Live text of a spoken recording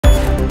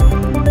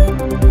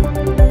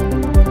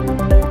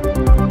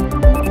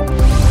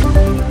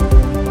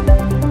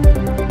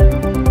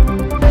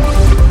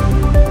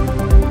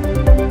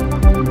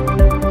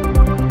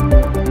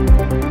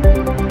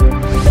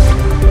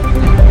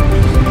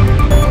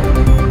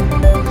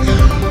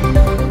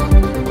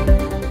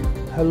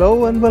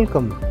Hello and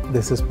welcome.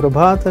 This is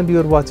Prabhat and you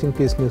are watching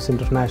Peace News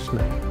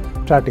International.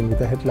 Starting with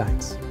the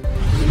headlines.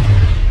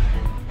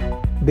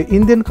 The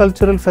Indian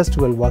Cultural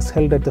Festival was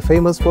held at the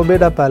famous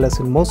Pobeda Palace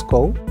in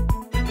Moscow.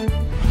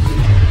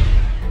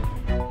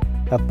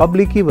 A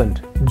public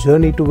event,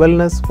 Journey to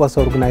Wellness, was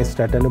organized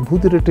at an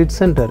Abhuti Retreat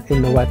Center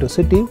in Novato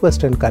City,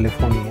 Western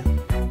California.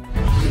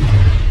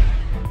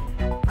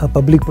 A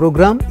public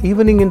program,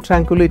 Evening in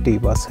Tranquility,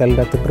 was held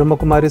at the Brahma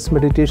Kumaris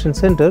Meditation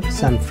Center,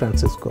 San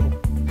Francisco.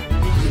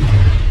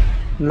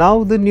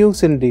 Now the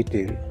news in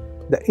detail.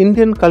 The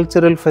Indian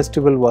Cultural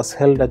Festival was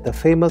held at the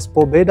famous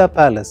Pobeda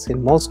Palace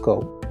in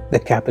Moscow, the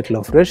capital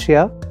of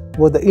Russia,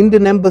 where the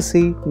Indian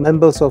Embassy,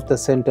 members of the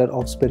Center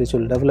of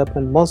Spiritual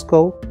Development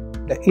Moscow,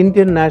 the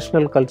Indian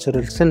National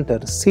Cultural Center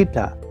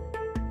 (SITA),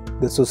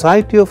 the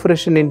Society of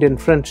Russian Indian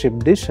Friendship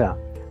 (DISHA),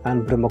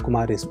 and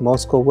Brahmakumaris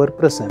Moscow were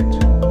present.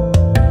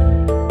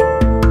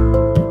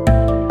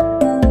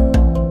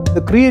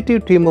 The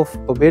creative team of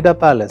Pobeda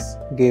Palace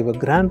gave a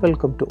grand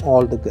welcome to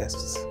all the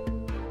guests.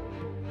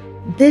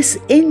 This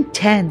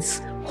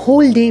intense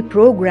whole-day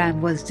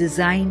program was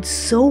designed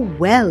so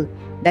well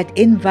that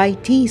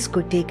invitees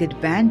could take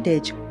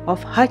advantage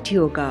of Hatha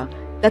Yoga,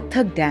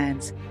 Kathak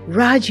dance,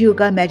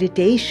 Rajyoga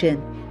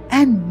Meditation,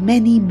 and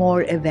many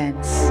more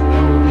events.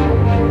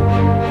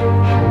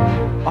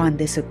 On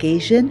this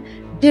occasion,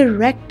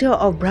 Director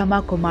of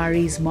Brahma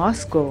Kumaris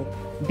Moscow,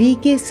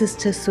 B.K.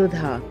 Sister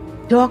Sudha,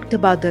 talked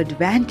about the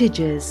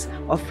advantages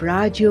of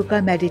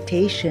Rajyoga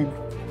Meditation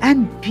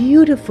and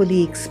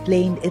beautifully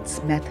explained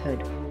its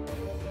method.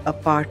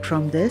 Apart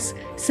from this,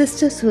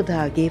 Sister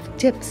Sudha gave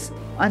tips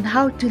on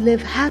how to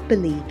live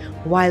happily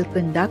while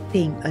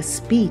conducting a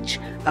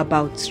speech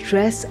about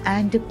stress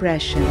and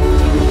depression.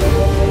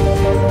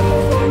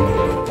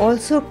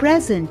 Also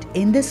present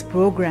in this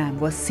program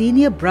was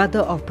senior brother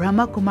of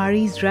Brahma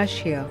Kumaris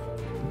Russia,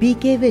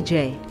 B.K.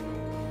 Vijay.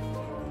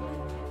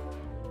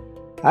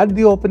 At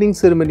the opening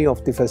ceremony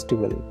of the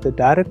festival, the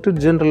Director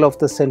General of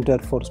the Center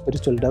for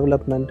Spiritual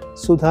Development,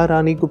 Sudha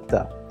Rani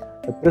Gupta,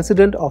 the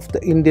President of the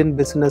Indian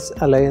Business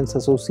Alliance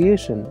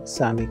Association,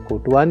 Sami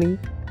Kotwani,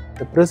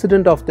 the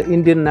President of the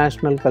Indian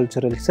National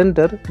Cultural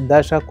Center,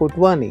 Dasha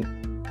Kotwani,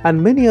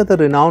 and many other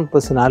renowned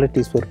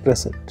personalities were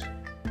present.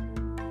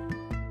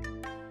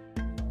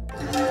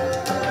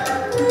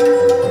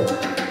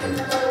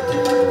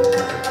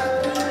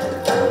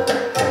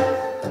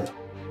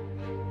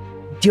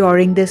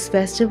 During this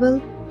festival,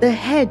 the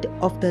head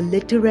of the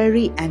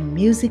literary and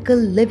musical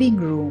living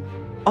room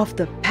of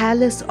the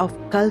Palace of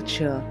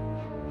Culture,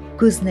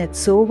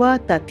 Kuznetsova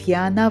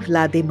Tatiana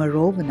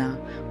Vladimirovna,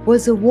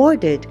 was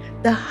awarded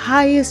the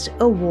highest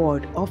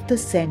award of the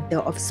Center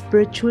of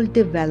Spiritual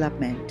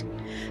Development,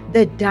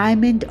 the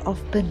Diamond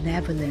of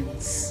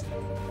Benevolence.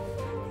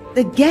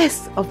 The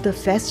guests of the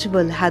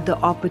festival had the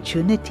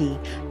opportunity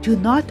to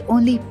not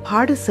only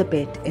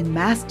participate in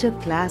master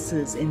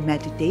classes in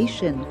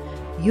meditation,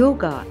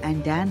 yoga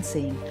and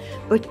dancing,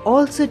 but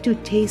also to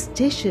taste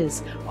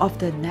dishes of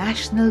the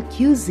national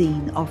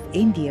cuisine of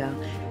India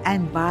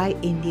and buy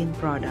Indian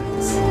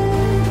products.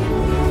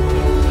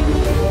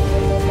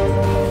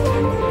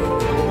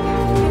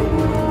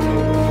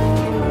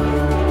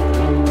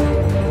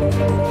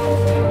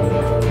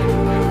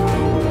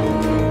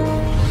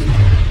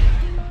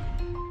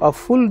 A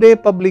full-day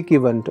public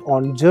event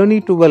on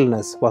Journey to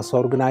Wellness was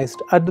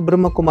organized at the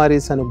Brahma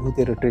Kumaris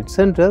Abhuti Retreat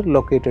Center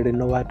located in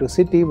Novato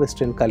City,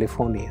 Western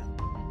California.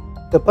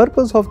 The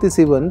purpose of this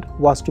event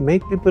was to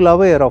make people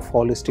aware of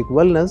holistic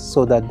wellness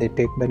so that they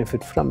take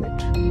benefit from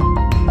it.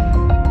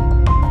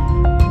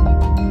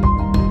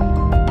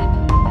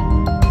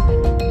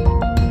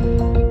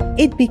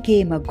 It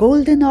became a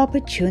golden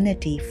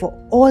opportunity for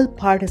all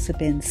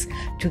participants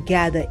to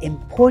gather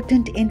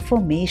important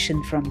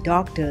information from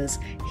doctors,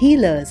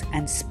 healers,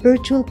 and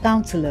spiritual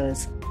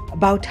counselors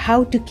about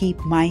how to keep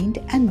mind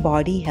and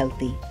body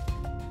healthy.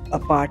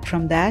 Apart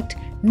from that,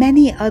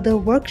 many other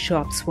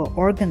workshops were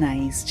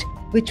organized,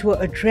 which were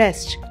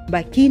addressed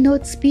by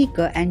keynote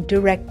speaker and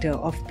director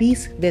of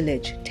Peace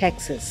Village,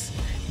 Texas,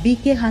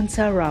 B.K.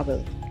 Hansa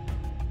Raval.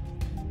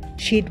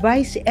 She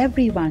advised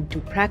everyone to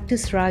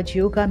practice Raj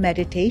Yoga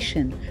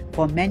meditation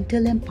for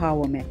mental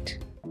empowerment.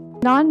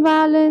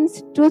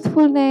 Non-violence,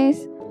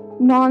 truthfulness,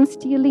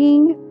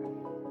 non-stealing,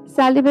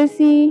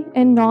 celibacy,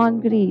 and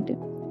non-greed.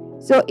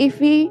 So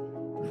if we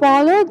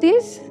follow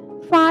these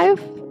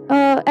 5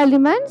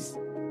 elements,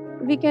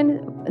 we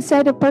can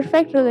set a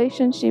perfect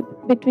relationship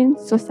between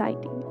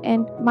society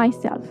and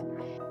myself.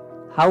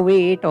 How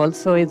we eat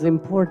also is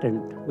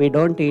important. We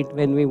don't eat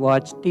when we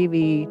watch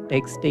TV,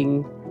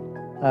 texting,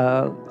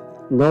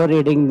 no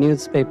reading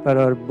newspaper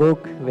or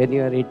book when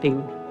you are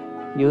eating.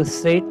 You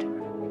sit,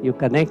 you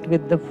connect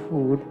with the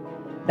food.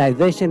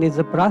 Digestion is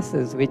a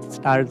process which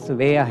starts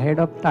way ahead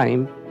of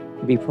time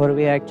before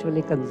we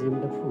actually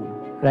consume the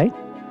food, right?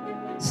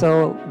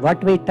 So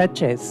what we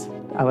touches,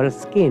 our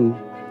skin,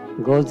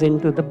 goes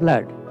into the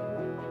blood.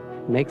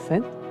 Makes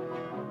sense?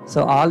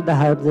 So all the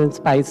herbs and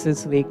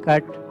spices we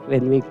cut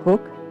when we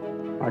cook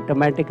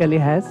automatically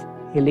has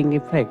healing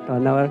effect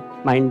on our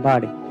mind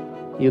body.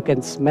 You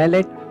can smell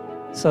it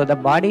So the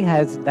body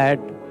has that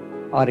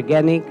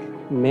organic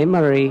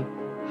memory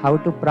how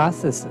to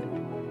process it.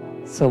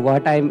 So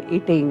what I'm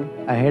eating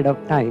ahead of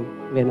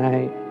time, when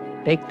I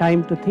take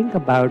time to think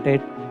about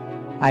it,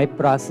 I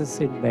process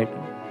it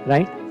better,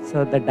 right?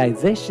 So the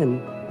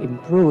digestion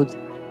improves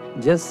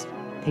just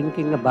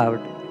thinking about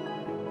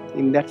it.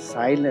 In that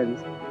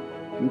silence,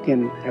 you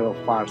can have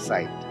a far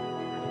sight.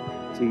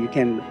 So you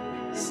can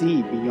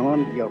see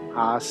beyond your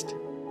past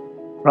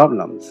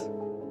problems.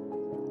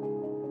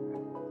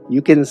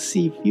 You can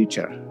see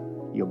future,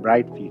 your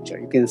bright future.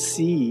 You can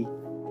see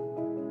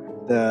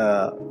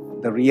the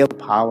real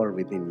power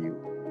within you.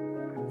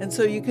 And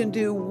so you can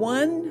do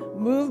one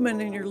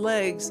movement in your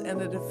legs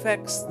and it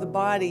affects the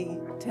body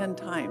 10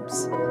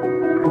 times.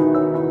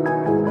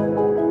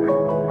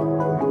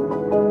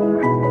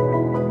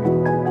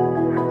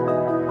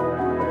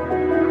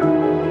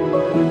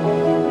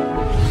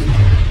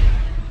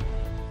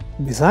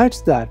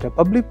 Besides that, a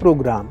public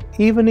program,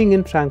 Evening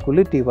in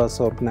Tranquility, was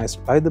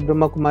organized by the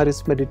Brahma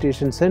Kumaris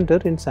Meditation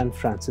Center in San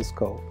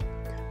Francisco.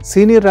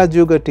 Senior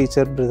Rajyoga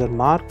teacher Brother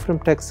Mark from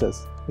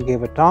Texas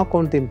gave a talk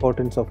on the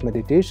importance of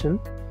meditation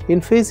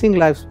in facing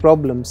life's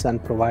problems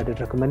and provided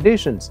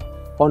recommendations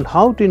on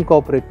how to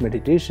incorporate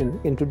meditation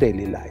into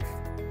daily life.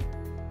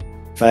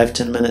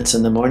 5-10 minutes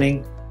in the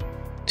morning,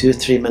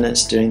 2-3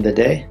 minutes during the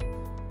day,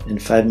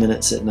 and 5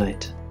 minutes at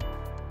night.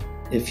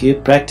 If you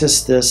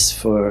practice this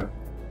for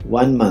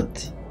 1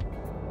 month,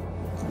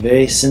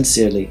 very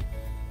sincerely,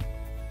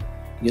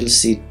 you'll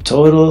see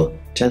total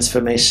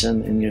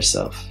transformation in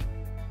yourself.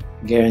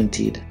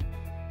 Guaranteed.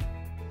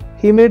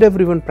 He made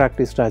everyone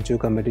practice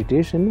Rajyoga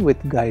meditation with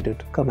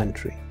guided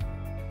commentary.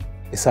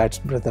 Besides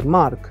Brother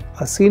Mark,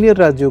 a senior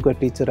Rajyoga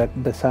teacher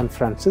at the San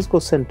Francisco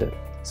Center,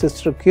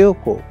 Sister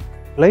Kyoko,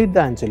 played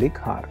the angelic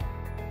harp.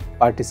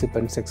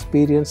 Participants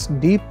experienced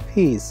deep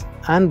peace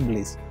and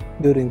bliss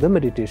during the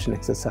meditation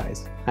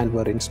exercise and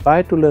were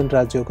inspired to learn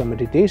Rajyoga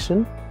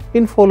meditation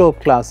in follow-up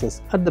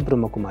classes at the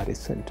Brahma Kumaris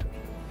Center.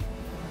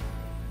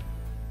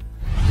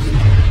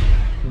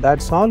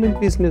 That's all in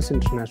Peace News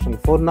International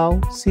for now.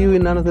 See you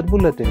in another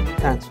bulletin.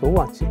 Thanks for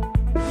watching.